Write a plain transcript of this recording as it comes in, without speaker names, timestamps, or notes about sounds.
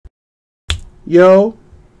Yo,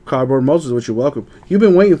 Cardboard Moses, which you're welcome. You've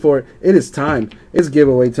been waiting for it. It is time. It's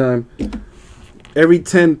giveaway time. Every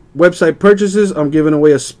 10 website purchases, I'm giving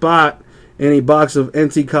away a spot in a box of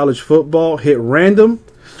NT College Football. Hit random.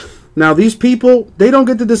 Now, these people, they don't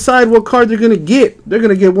get to decide what card they're going to get. They're going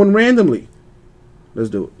to get one randomly. Let's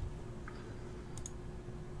do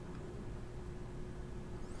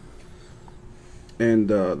it. And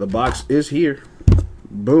the box is here.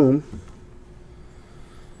 Boom.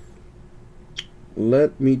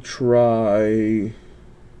 Let me try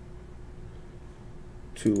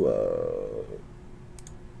to,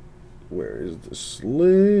 where is this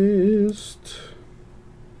list?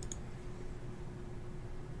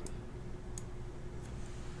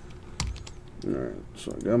 All right,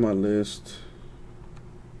 so I got my list.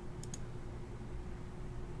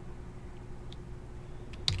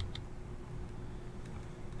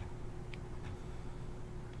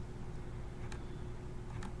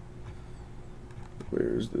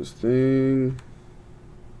 Where's this thing?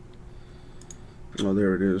 Oh,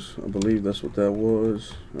 there it is. I believe that's what that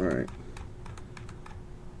was. All right.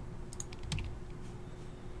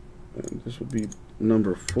 And this would be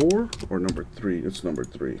number 4 or number 3? It's number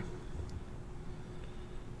 3.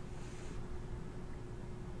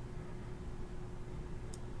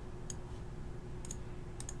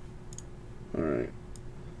 All right.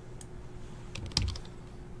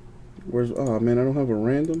 Where's, oh man, I don't have a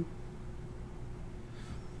random.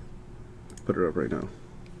 Put it up right now.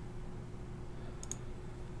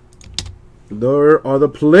 There are the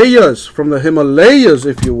players from the Himalayas,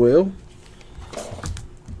 if you will.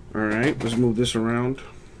 All right, let's move this around.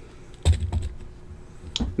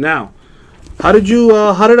 Now, how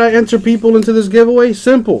did I enter people into this giveaway?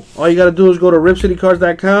 Simple. All you got to do is go to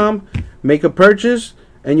ripcitycards.com, make a purchase,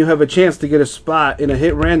 and you have a chance to get a spot in a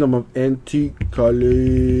hit random of NT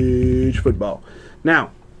College Football. Now,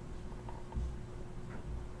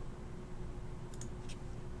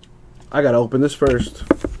 I got to open this first.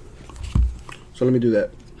 So let me do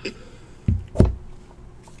that.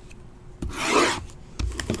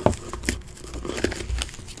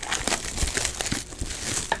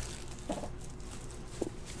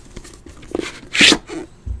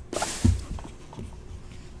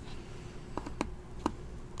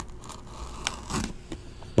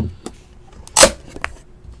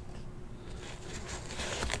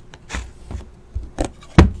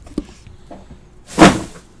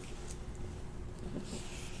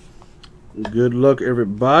 Good luck,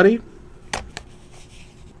 everybody.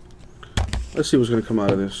 Let's see what's going to come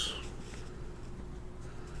out of this.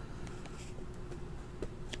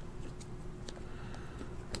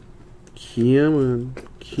 Come on.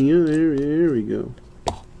 There we go.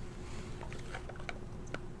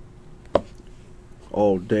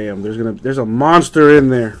 Oh, damn. There's a monster in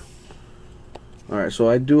there. All right, so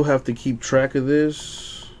I do have to keep track of this.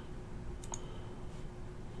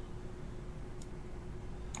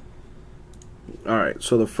 Alright,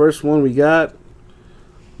 so the first one we got,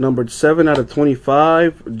 numbered 7 out of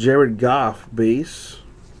 25, Jared Goff base.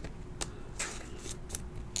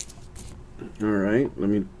 Alright, let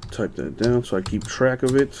me type that down so I keep track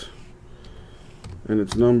of it. And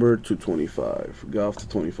it's numbered to 25. Goff to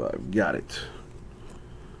 25. Got it.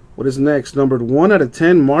 What is next? Numbered 1 out of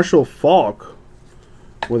 10, Marshall Faulk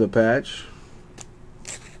with a patch.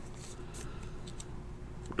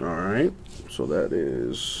 Alright, so that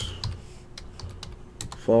is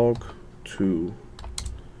Falk to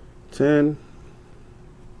 10.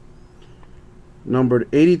 Numbered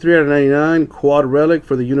 83 out of 99, quad relic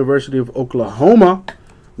for the University of Oklahoma.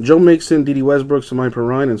 Joe Mixon, D.D. Westbrook, Samai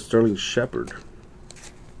Perrine, and Sterling Shepard.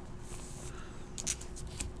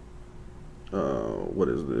 What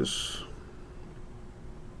is this?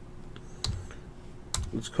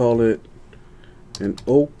 Let's call it an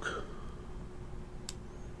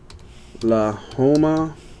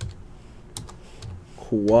Oklahoma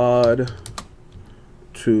quad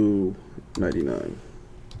to 99.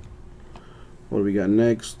 What do we got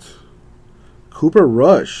next? Cooper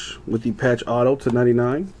Rush with the patch auto to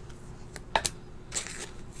 99.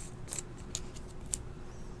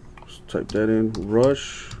 Let's type that in.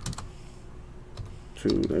 Rush to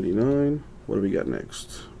 99. What do we got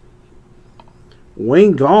next?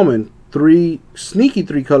 Wayne Gallman, sneaky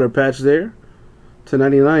 3-color patch there to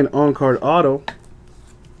 99 on card auto.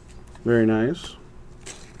 Very nice.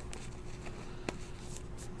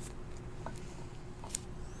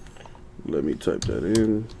 Let me type that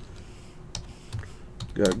in.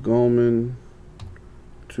 Got Gallman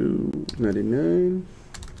to 99.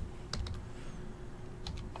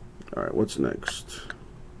 All right, what's next?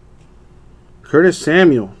 Curtis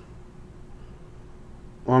Samuel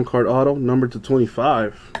on card auto, numbered to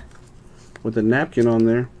 25. with the napkin on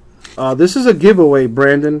there. This is a giveaway,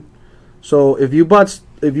 Brandon. So if you bought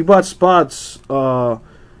spots on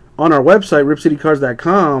our website,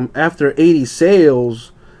 ripcitycards.com, after 80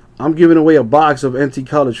 sales, I'm giving away a box of NT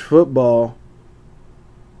College football.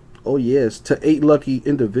 Oh yes, to 8 lucky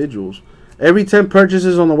individuals. Every 10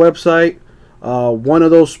 purchases on the website, one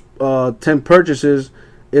of those 10 purchases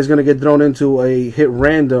is going to get thrown into a hit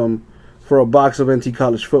random for a box of NT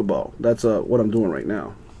College football. That's what I'm doing right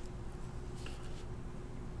now.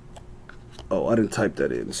 Oh, I didn't type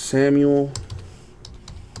that in. Samuel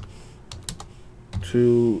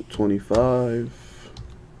 225.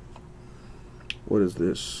 What is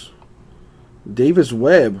this? Davis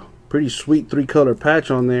Webb. Pretty sweet 3-color patch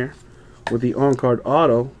on there with the on-card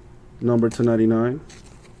auto, number 299.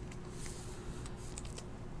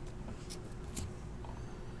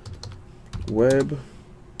 Webb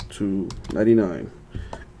 299.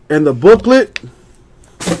 And the booklet,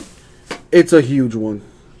 it's a huge one.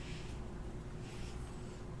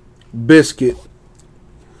 Biscuit.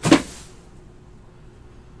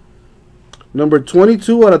 Number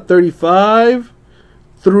 22 out of 35.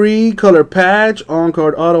 3-color patch,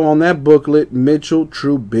 on-card auto on that booklet, Mitchell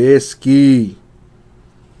Trubisky.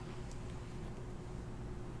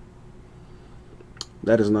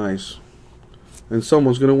 That is nice. And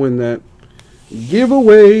someone's going to win that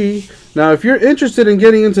giveaway. Now, if you're interested in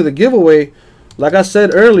getting into the giveaway, like I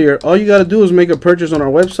said earlier, all you got to do is make a purchase on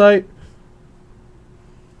our website,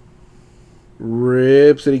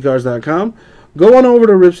 ripcitycards.com. Go on over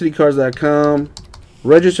to ripcitycards.com.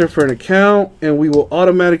 Register for an account, and we will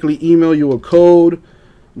automatically email you a code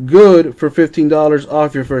good for $15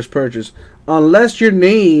 off your first purchase. Unless your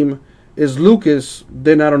name is Lucas,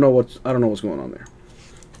 then I don't know what's going on there.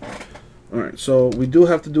 All right, so we do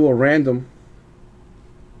have to do a random.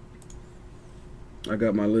 I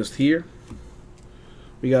got my list here.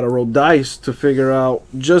 We got to roll dice to figure out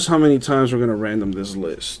just how many times we're going to random this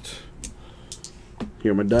list.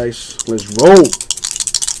 Here are my dice. Let's roll.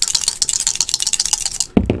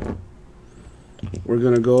 We're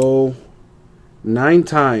going to go 9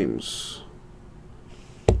 times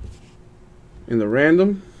in the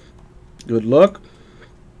random. Good luck.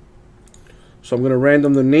 So I'm going to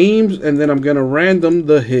random the names, and then I'm going to random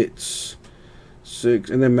the hits. 6,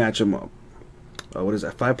 and then match them up. What is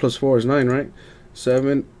that? 5 plus 4 is 9, right?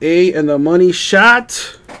 7, 8, and the money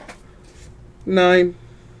shot. 9.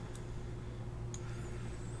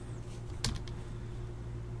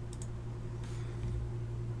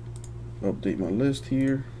 Update my list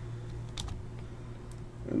here,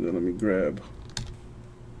 and then let me grab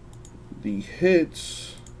the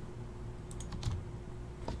hits,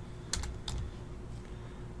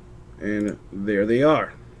 and there they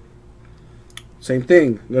are. Same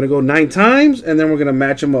thing. I'm gonna go 9 times, and then we're gonna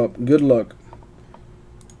match them up. Good luck.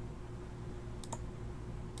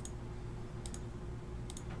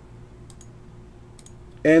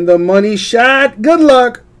 And the money shot. Good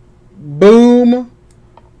luck. Boom.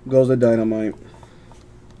 Goes the dynamite.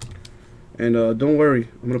 And don't worry,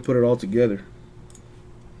 I'm going to put it all together.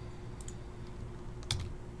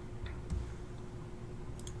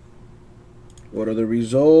 What are the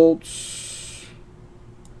results?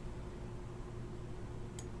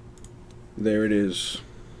 There it is.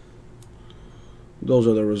 Those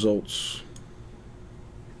are the results.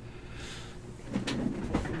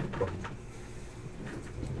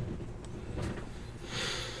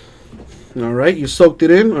 All right, you soaked it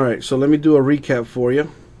in. All right, so let me do a recap for you,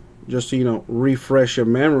 just so you know, refresh your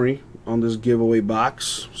memory on this giveaway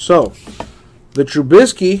box. So, the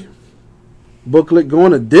Trubisky booklet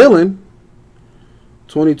going to Dylan,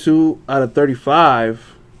 22 out of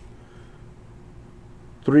 35,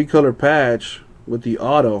 3-color patch with the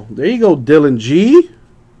auto. There you go, Dylan G,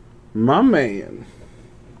 my man.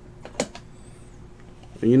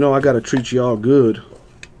 And you know I got to treat you all good.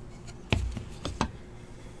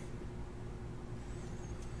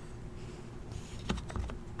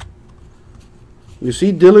 You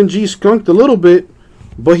see, Dylan G skunked a little bit,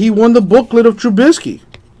 but he won the booklet of Trubisky.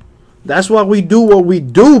 That's why we do what we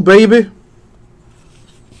do, baby.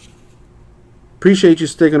 Appreciate you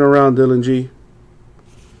sticking around, Dylan G.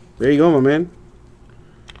 There you go, my man.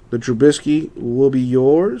 The Trubisky will be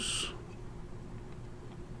yours.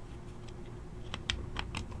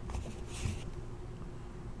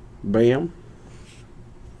 Bam.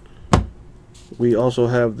 We also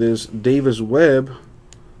have this Davis Webb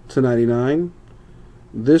 /99.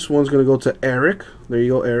 This one's going to go to Eric. There you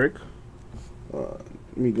go, Eric.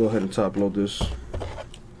 Let me go ahead and top load this.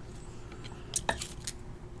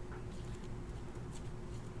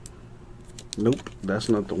 Nope, that's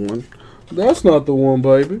not the one. That's not the one,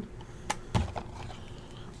 baby.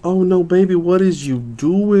 Oh no, baby, what is you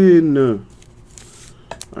doing?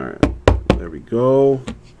 Alright, there we go.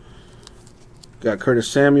 Got Curtis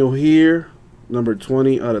Samuel here. Number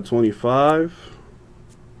 20 out of 25.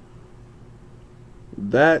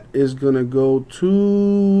 That is going to go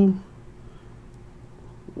to...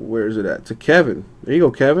 Where is it at? To Kevin. There you go,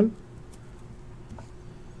 Kevin.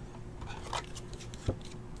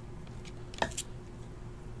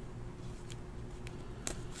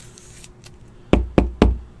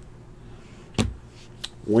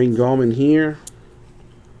 Wayne Gallman here.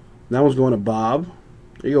 That one's going to Bob.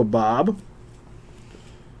 There you go, Bob.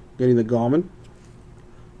 Getting the Gallman.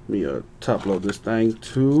 Let me top load this thing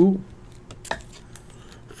too.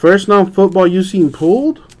 First non-football you seen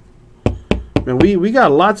pulled? Man, we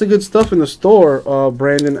got lots of good stuff in the store,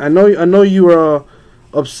 Brandon. I know you are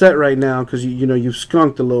upset right now because you know you've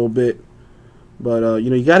skunked a little bit, but you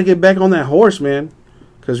know you got to get back on that horse, man.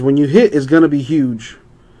 Because when you hit, it's gonna be huge.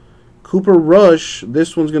 Cooper Rush.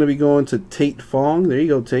 This one's gonna be going to Tate Fong. There you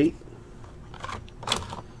go, Tate.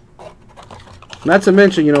 Not to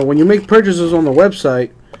mention, you know, when you make purchases on the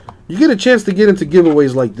website, you get a chance to get into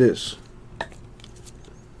giveaways like this.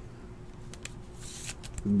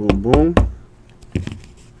 Boom, boom.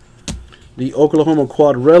 The Oklahoma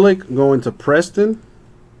Quad Relic going to Preston.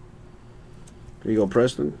 There you go,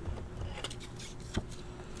 Preston.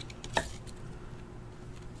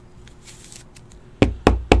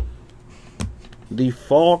 The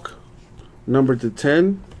Falk, number to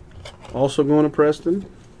 10, also going to Preston.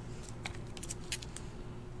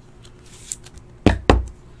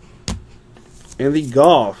 And the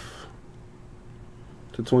Goff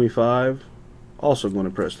to 25, also going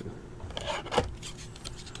to Preston.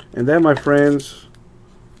 And that, my friends,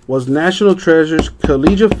 was National Treasures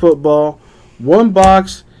Collegiate Football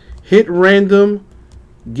 1-box hit random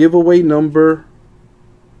giveaway number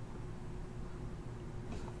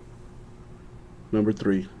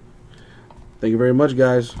 3. Thank you very much,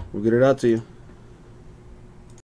 guys. We'll get it out to you.